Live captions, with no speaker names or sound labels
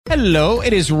Hello,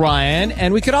 it is Ryan,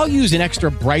 and we could all use an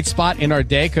extra bright spot in our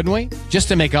day, couldn't we? Just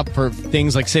to make up for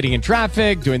things like sitting in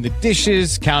traffic, doing the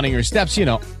dishes, counting your steps,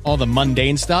 all the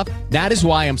mundane stuff. That is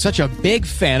why I'm such a big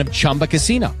fan of Chumba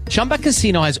Casino. Chumba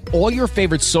Casino has all your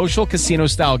favorite social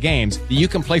casino-style games that you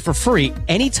can play for free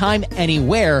anytime,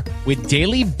 anywhere with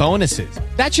daily bonuses.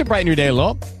 That should brighten your day a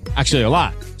little. Actually, a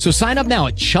lot. So sign up now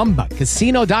at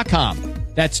ChumbaCasino.com.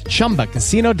 That's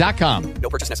ChumbaCasino.com. No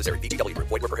purchase necessary. VGW Group.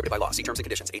 Void where prohibited by law. See terms and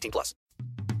conditions. 18 plus.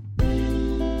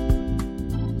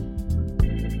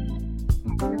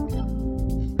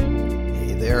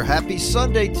 Hey there. Happy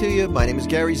Sunday to you. My name is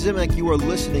Gary Zimak. You are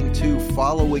listening to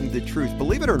Following the Truth.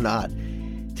 Believe it or not,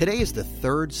 today is the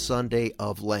third Sunday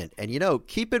of Lent. And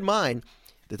keep in mind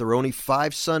that there are only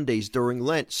 5 Sundays during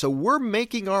Lent. So we're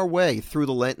making our way through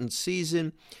the Lenten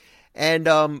season. And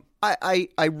I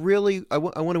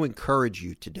want to encourage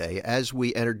you today as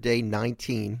we enter day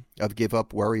 19 of Give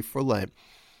Up Worry for Lent.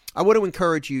 I want to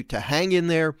encourage you to hang in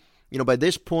there. By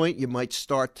this point, you might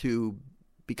start to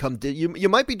become, you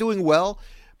might be doing well,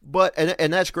 but,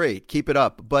 and that's great. Keep it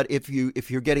up. But if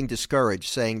you're getting discouraged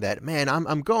saying that, man,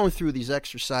 I'm going through these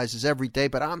exercises every day,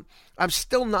 but I'm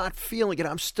still not feeling it.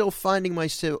 I'm still finding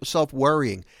myself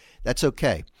worrying. That's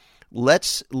okay.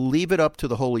 Let's leave it up to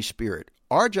the Holy Spirit.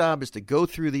 Our job is to go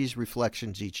through these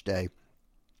reflections each day,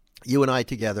 you and I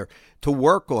together, to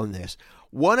work on this.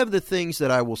 One of the things that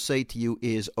I will say to you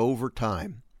is over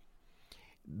time,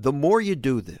 the more you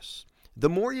do this, the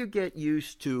more you get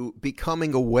used to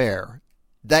becoming aware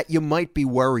that you might be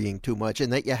worrying too much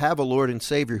and that you have a Lord and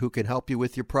Savior who can help you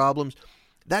with your problems.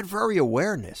 That very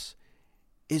awareness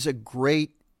is a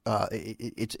great,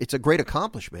 it's a great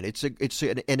accomplishment. It's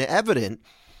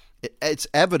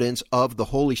evidence of the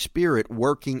Holy Spirit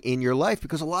working in your life,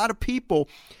 because a lot of people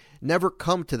never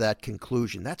come to that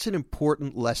conclusion. That's an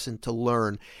important lesson to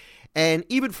learn. And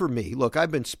even for me, look, I've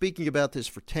been speaking about this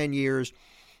for 10 years.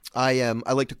 I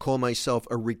like to call myself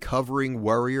a recovering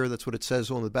worrier. That's what it says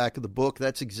on the back of the book.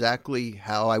 That's exactly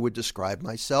how I would describe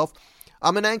myself.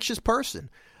 I'm an anxious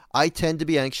person. I tend to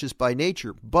be anxious by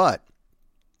nature, but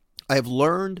I have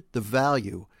learned the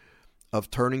value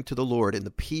of turning to the Lord and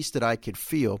the peace that I could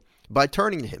feel by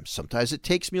turning to Him. Sometimes it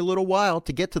takes me a little while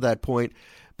to get to that point,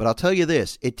 but I'll tell you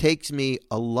this, it takes me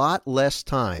a lot less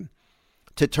time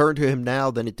to turn to Him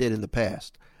now than it did in the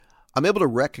past. I'm able to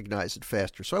recognize it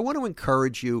faster. So I want to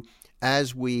encourage you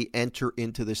as we enter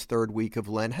into this third week of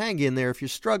Lent. Hang in there. If you're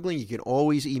struggling, you can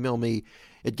always email me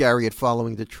at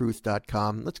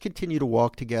Gary@followingthetruth.com. Let's continue to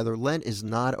walk together. Lent is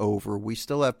not over. We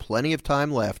still have plenty of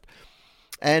time left.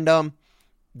 And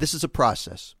this is a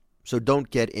process, so don't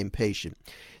get impatient.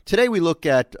 Today we look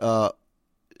at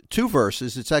 2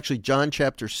 verses. It's actually John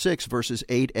chapter 6, verses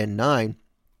 8 and 9.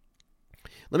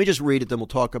 Let me just read it, then we'll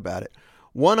talk about it.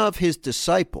 One of his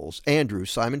disciples, Andrew,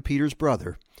 Simon Peter's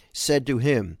brother, said to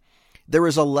him, "There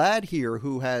is a lad here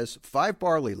who has 5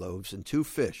 barley loaves and 2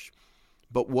 fish,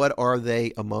 but what are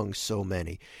they among so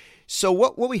many?" So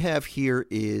what we have here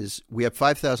is we have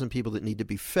 5,000 people that need to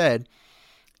be fed,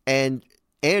 and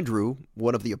Andrew,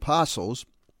 one of the apostles,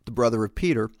 the brother of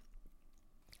Peter,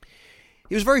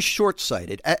 he was very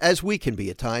short-sighted, as we can be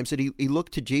at times. And he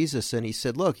looked to Jesus and he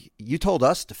said, "Look, you told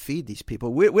us to feed these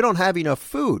people. We don't have enough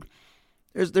food.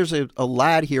 There's a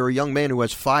lad here, a young man who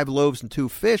has 5 loaves and 2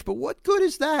 fish, but what good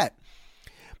is that?"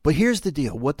 But here's the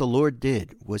deal. What the Lord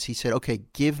did was He said, "Okay,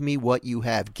 give me what you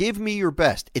have. Give me your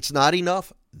best. It's not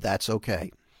enough. That's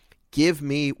okay. Give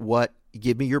me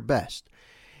your best."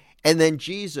 And then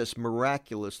Jesus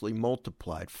miraculously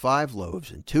multiplied 5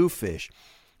 loaves and 2 fish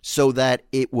so that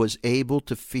it was able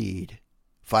to feed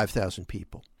 5,000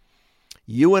 people.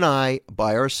 You and I,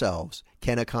 by ourselves,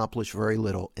 can accomplish very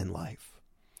little in life.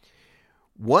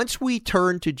 Once we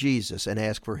turn to Jesus and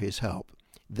ask for His help,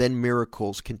 then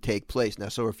miracles can take place. Now,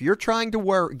 so if you're trying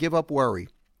to give up worry,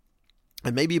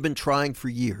 and maybe you've been trying for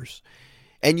years,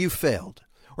 and you failed,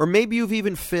 or maybe you've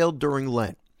even failed during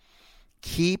Lent,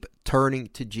 keep turning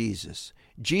to Jesus.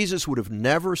 Jesus would have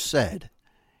never said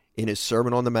in His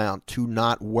Sermon on the Mount to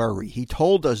not worry. He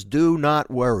told us, do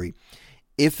not worry.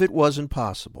 If it wasn't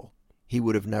possible, He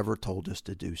would have never told us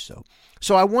to do so.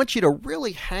 So I want you to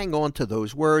really hang on to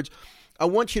those words. I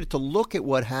want you to look at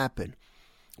what happened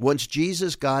once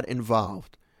Jesus got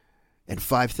involved and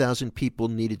 5,000 people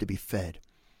needed to be fed.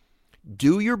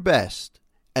 Do your best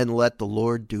and let the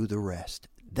Lord do the rest.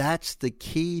 That's the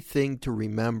key thing to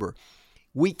remember.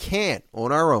 We can't,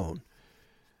 on our own,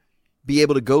 be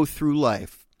able to go through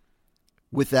life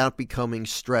without becoming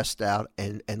stressed out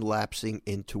and lapsing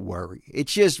into worry.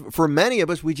 It's just, for many of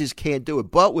us, we just can't do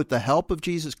it. But with the help of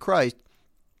Jesus Christ,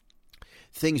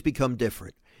 things become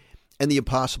different, and the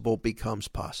impossible becomes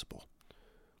possible.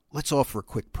 Let's offer a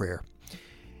quick prayer.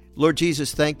 Lord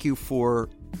Jesus, thank you for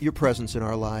your presence in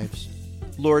our lives.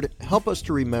 Lord, help us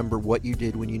to remember what you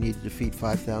did when you needed to feed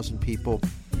 5,000 people.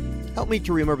 Help me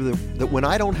to remember that when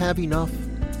I don't have enough,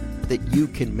 that you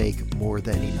can make more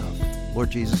than enough.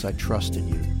 Lord Jesus, I trust in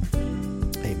you.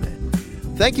 Amen.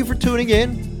 Thank you for tuning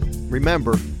in.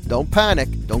 Remember, don't panic.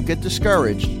 Don't get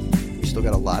discouraged. We still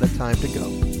got a lot of time to go.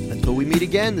 Until we meet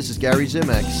again, this is Gary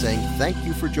Zimak saying thank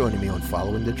you for joining me on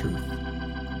Following the Truth.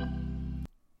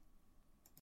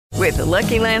 With the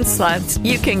Lucky Land Slots,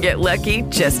 you can get lucky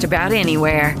just about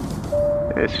anywhere.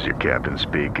 This is your captain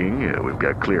speaking. We've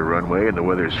got clear runway and the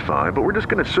weather's fine, but we're just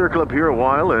going to circle up here a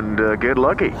while and get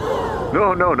lucky.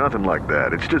 No, nothing like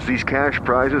that. It's just these cash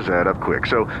prizes add up quick.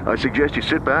 So I suggest you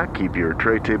sit back, keep your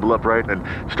tray table upright, and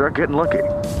start getting lucky.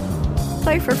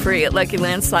 Play for free at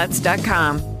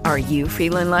LuckyLandSlots.com. Are you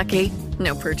feeling lucky?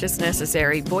 No purchase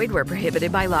necessary. Void where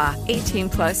prohibited by law.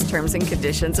 18+ terms and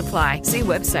conditions apply. See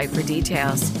website for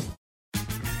details.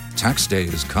 Tax day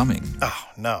is coming. Oh,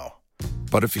 no.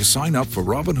 But if you sign up for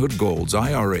Robinhood Gold's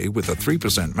IRA with a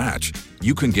 3% match,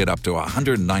 you can get up to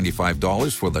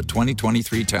 $195 for the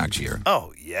 2023 tax year.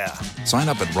 Oh, yeah. Sign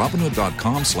up at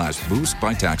Robinhood.com/boost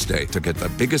by tax day to get the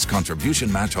biggest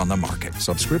contribution match on the market.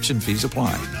 Subscription fees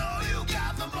apply.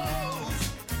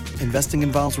 Investing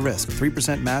involves risk.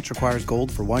 3% match requires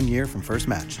gold for 1 year from first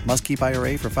match. Must keep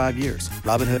IRA for 5 years.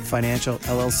 Robinhood Financial,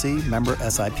 LLC, member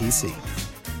SIPC.